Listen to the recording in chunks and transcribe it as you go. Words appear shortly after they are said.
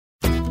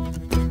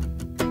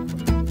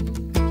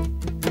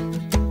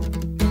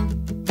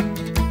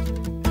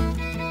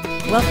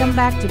Welcome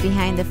back to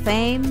Behind the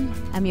Fame.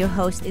 I'm your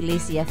host,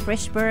 Elysia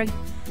Frischberg.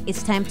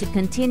 It's time to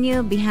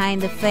continue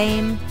Behind the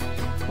Fame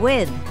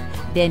with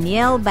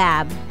Dani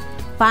Babb,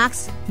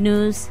 Fox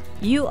News.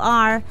 You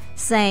are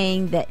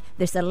saying that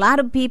there's a lot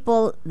of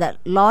people that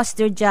lost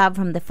their job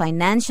from the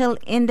financial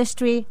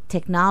industry,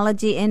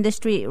 technology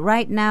industry.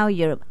 Right now,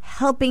 you're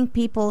helping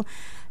people,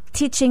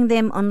 teaching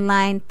them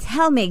online.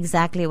 Tell me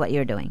exactly what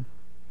you're doing.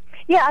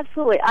 Yeah,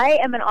 absolutely. I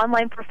am an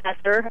online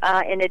professor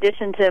in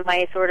addition to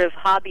my sort of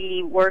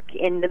hobby work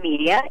in the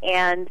media,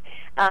 and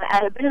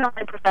I've been an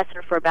online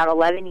professor for about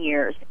 11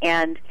 years,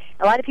 and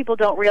a lot of people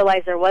don't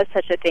realize there was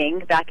such a thing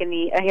back in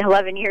the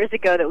 11 years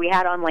ago that we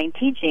had online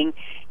teaching,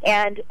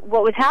 and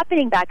what was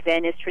happening back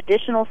then is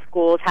traditional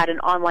schools had an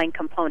online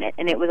component,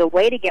 and it was a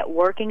way to get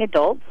working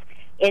adults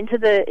into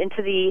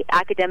the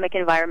academic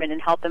environment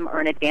and help them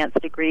earn advanced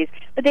degrees,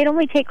 but they'd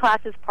only take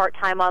classes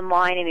part-time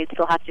online, and they'd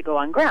still have to go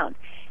on ground.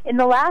 In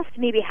the last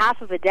maybe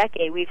half of a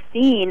decade, we've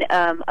seen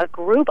a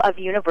group of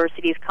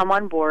universities come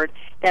on board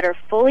that are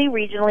fully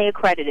regionally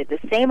accredited, the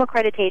same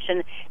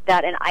accreditation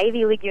that an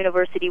Ivy League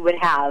university would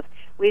have.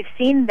 We've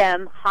seen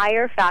them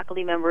hire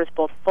faculty members,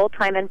 both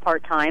full-time and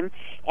part-time,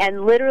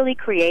 and literally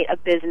create a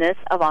business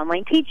of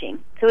online teaching.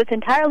 So it's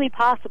entirely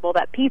possible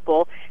that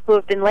people who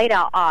have been laid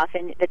off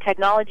in the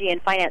technology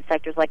and finance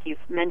sectors, like you've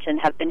mentioned,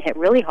 have been hit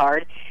really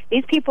hard.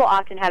 These people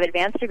often have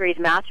advanced degrees,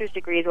 master's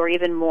degrees, or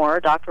even more,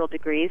 doctoral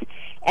degrees,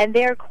 and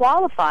they're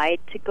qualified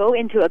to go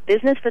into a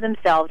business for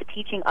themselves,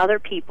 teaching other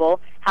people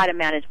how to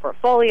manage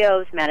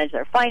portfolios, manage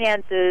their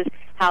finances,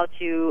 how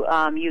to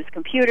use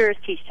computers,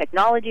 teach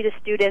technology to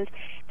students.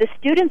 The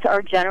students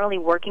are generally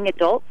working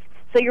adults,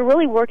 so you're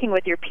really working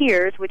with your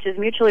peers, which is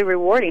mutually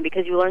rewarding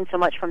because you learn so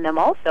much from them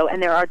also,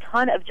 and there are a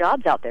ton of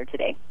jobs out there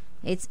today.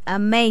 It's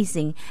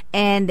amazing.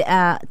 And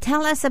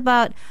tell us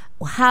about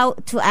how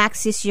to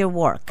access your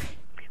work.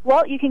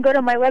 Well, you can go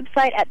to my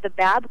website at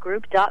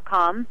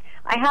thebabbgroup.com.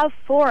 I have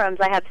forums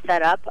I have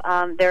set up.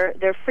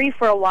 They're free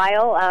for a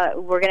while.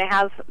 We're going to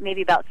have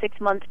maybe about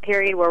 6 months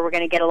period where we're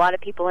going to get a lot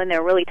of people in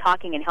there really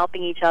talking and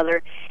helping each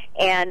other.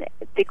 And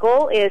the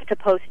goal is to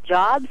post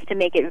jobs, to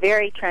make it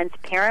very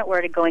transparent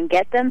where to go and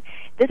get them.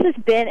 This has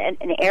been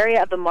an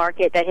area of the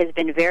market that has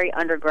been very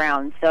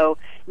underground. So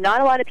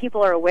not a lot of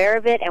people are aware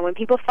of it, and when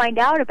people find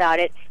out about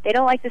it, they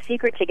don't like the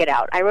secret to get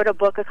out. I wrote a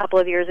book a couple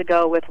of years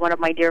ago with one of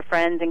my dear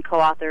friends and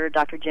co-author,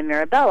 Dr. Jim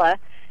Mirabella,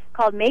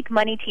 called Make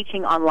Money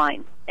Teaching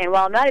Online. And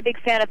while I'm not a big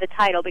fan of the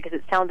title because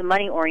it sounds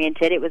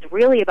money-oriented, it was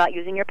really about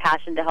using your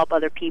passion to help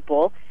other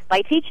people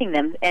by teaching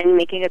them and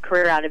making a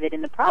career out of it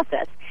in the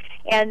process.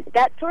 And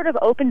that sort of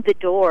opened the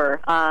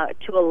door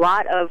to a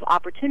lot of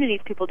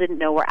opportunities people didn't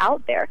know were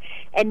out there.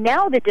 And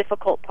now the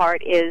difficult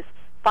part is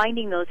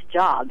finding those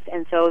jobs.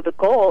 And so the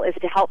goal is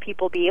to help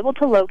people be able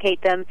to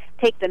locate them,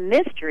 take the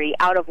mystery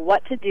out of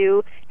what to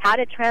do, how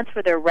to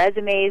transfer their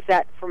resumes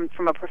that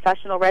from a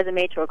professional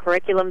resume to a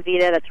curriculum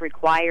vitae that's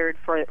required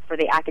for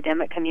the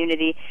academic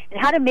community, and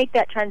how to make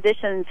that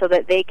transition so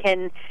that they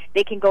can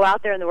go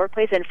out there in the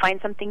workplace and find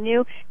something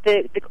new.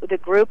 The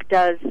group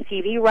does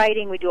CV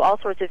writing. We do all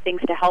sorts of things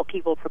to help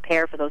people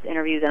prepare for those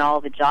interviews and all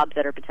of the jobs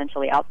that are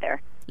potentially out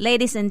there.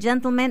 Ladies and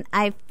gentlemen,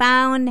 I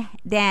found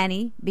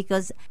Dani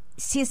because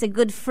she's a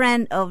good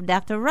friend of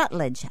Dr.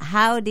 Rutledge.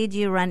 How did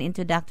you run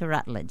into Dr.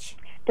 Rutledge?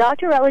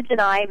 Dr. Rutledge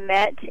and I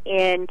met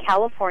in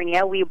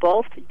California. We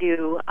both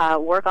do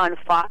work on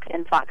Fox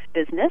and Fox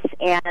Business,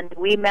 and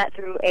we met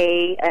through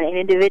an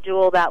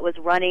individual that was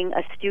running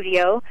a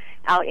studio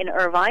out in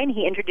Irvine.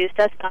 He introduced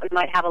us, thought we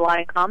might have a lot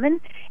in common,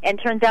 and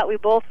turns out we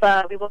both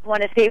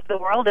want to save the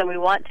world, and we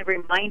want to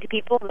remind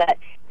people that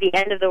the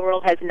end of the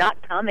world has not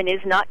come and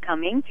is not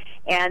coming,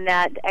 and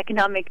that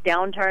economic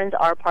downturns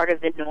are part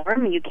of the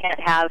norm. You can't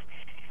have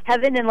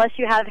heaven unless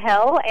you have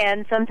hell,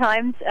 and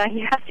sometimes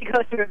you have to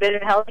go through a bit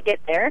of hell to get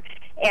there.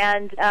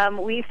 And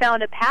we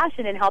found a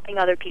passion in helping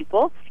other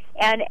people,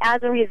 and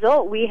as a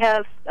result, we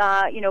have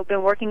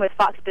been working with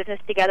Fox Business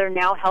together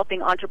now,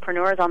 helping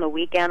entrepreneurs on the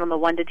weekend on the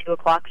 1 to 2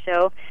 o'clock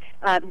show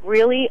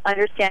really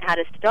understand how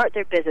to start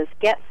their business,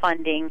 get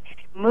funding,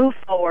 move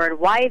forward,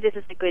 why this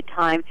is a good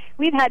time.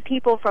 We've had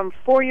people from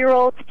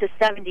 4-year-olds to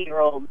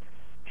 70-year-olds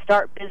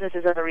start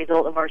businesses as a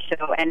result of our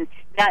show, and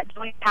that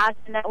joint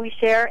passion that we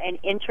share and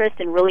interest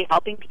in really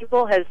helping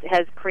people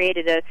has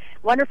created a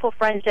wonderful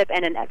friendship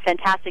and a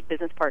fantastic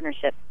business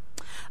partnership.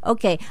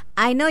 Okay,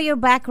 I know your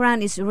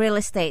background is real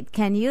estate.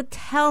 Can you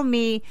tell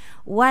me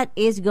what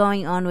is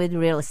going on with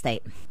real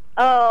estate?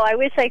 Oh, I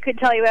wish I could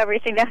tell you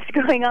everything that's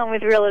going on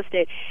with real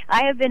estate.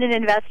 I have been an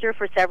investor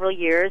for several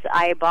years.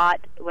 I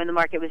bought when the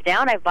market was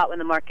down. I've bought when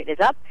the market is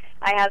up.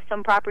 I have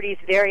some properties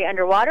very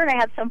underwater, and I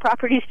have some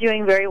properties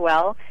doing very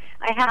well.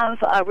 I have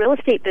a real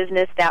estate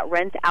business that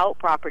rents out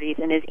properties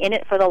and is in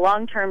it for the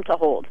long term to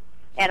hold.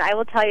 And I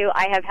will tell you,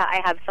 I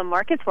have some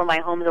markets where my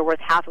homes are worth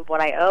half of what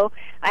I owe.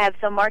 I have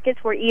some markets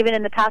where even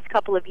in the past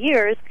couple of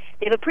years,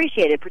 they've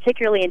appreciated,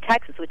 particularly in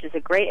Texas, which is a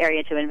great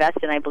area to invest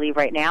in, I believe,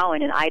 right now,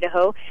 and in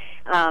Idaho.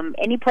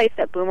 Any place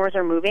that boomers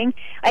are moving.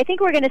 I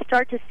think we're going to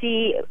start to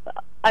see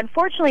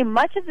Unfortunately,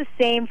 much of the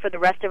same for the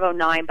rest of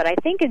 '09, but I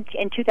think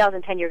in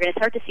 2010 you're going to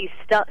start to see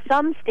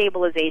some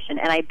stabilization,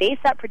 and I base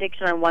that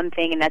prediction on one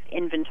thing, and that's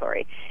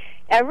inventory.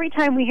 Every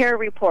time we hear a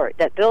report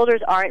that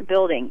builders aren't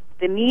building,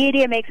 the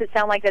media makes it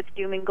sound like that's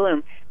doom and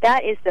gloom.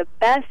 That is the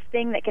best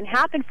thing that can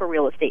happen for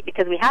real estate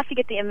because we have to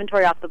get the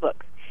inventory off the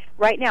books.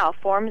 Right now,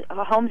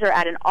 homes are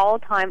at an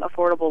all-time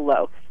affordable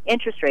low.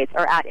 Interest rates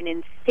are at an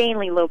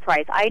insanely low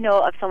price. I know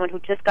of someone who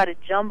just got a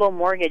jumbo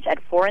mortgage at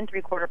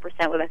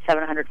 4.75% with a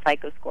 700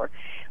 FICO score.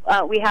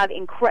 We have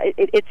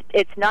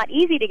it's not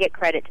easy to get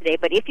credit today,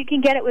 but if you can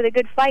get it with a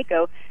good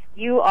FICO,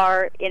 you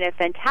are in a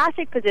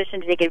fantastic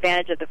position to take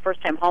advantage of the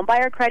first-time home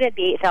buyer credit,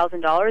 the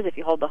 $8,000 if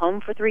you hold the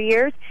home for 3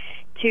 years,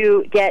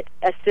 to get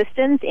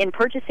assistance in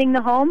purchasing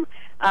the home,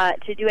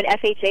 to do an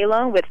FHA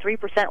loan with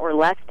 3% or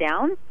less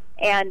down.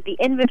 And the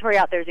inventory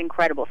out there is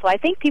incredible. So I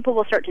think people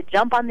will start to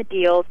jump on the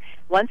deals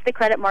once the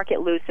credit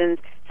market loosens.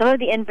 Some of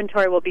the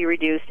inventory will be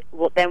reduced.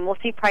 Then we'll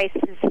see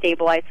prices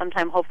stabilize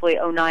sometime, hopefully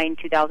 09,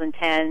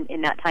 2010,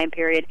 in that time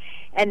period.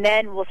 And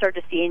then we'll start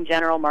to see, in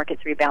general,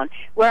 markets rebound.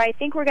 Where I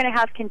think we're going to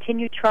have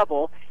continued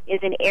trouble is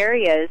in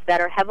areas that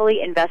are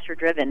heavily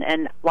investor-driven.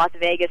 And Las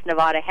Vegas,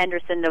 Nevada,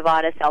 Henderson,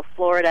 Nevada, South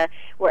Florida,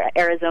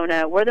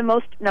 Arizona, where the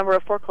most number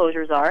of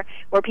foreclosures are,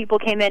 where people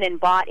came in and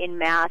bought in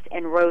mass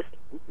and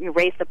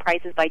raised the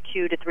prices by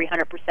 200 to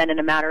 300% in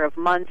a matter of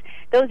months.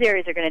 Those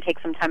areas are going to take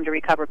some time to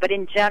recover. But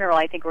in general,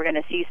 I think we're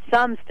going to see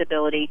some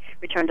stability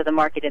return to the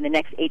market in the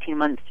next 18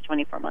 months to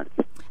 24 months.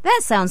 That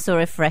sounds so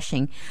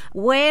refreshing.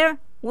 Where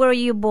were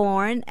you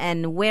born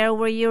and where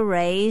were you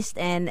raised?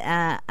 And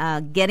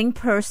getting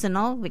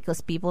personal,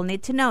 because people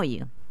need to know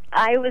you.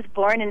 I was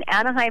born in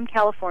Anaheim,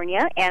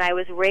 California, and I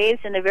was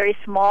raised in a very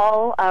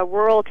small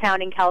rural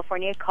town in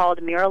California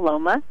called Mira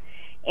Loma.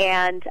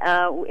 And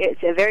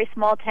it's a very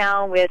small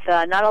town with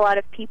not a lot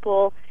of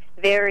people,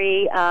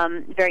 very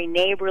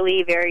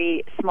neighborly,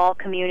 very small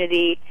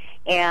community.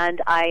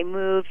 And I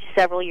moved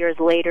several years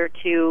later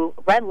to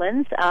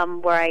Redlands,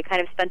 where I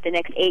kind of spent the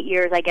next 8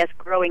 years, I guess,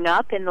 growing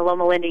up in the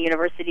Loma Linda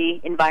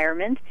University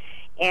environment,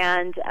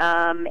 and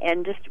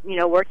just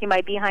working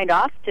my behind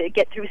off to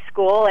get through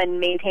school and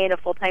maintain a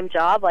full-time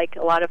job like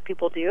a lot of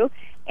people do.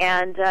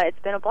 And it's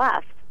been a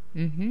blast.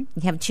 Mm-hmm.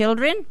 You have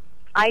children?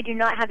 I do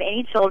not have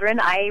any children.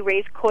 I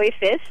raise koi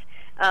fish.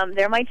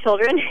 They're my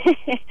children,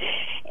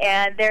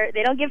 and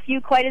they don't give you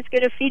quite as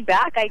good of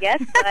feedback, I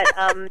guess,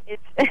 but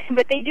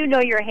but they do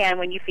know your hand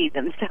when you feed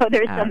them, so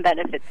there's some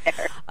benefits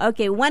there.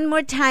 Okay, one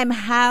more time,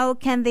 how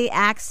can they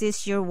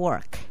access your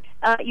work?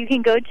 You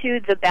can go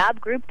to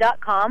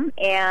thebabbgroup.com,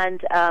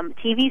 and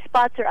TV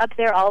spots are up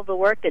there. All of the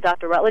work that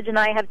Dr. Rutledge and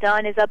I have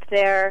done is up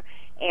there.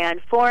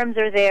 And forums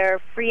are there,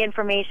 free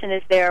information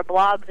is there,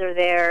 blogs are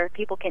there,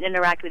 people can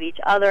interact with each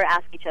other,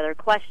 ask each other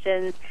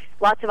questions,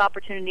 lots of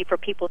opportunity for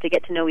people to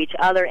get to know each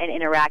other and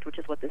interact, which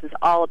is what this is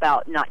all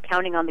about, not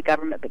counting on the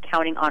government, but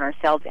counting on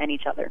ourselves and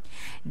each other.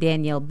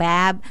 Danielle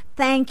Babb,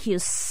 thank you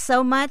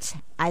so much.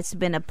 It's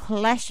been a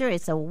pleasure.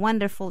 It's a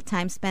wonderful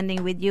time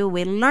spending with you.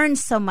 We learned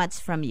so much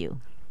from you.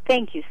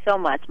 Thank you so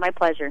much. My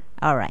pleasure.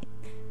 All right.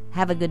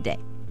 Have a good day.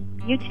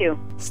 You too.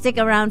 Stick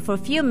around for a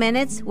few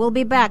minutes. We'll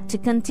be back to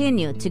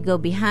continue to go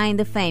behind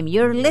the fame.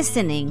 You're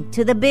listening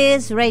to the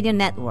Biz Radio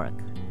Network.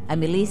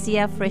 I'm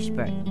Alicia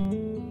Frischberg.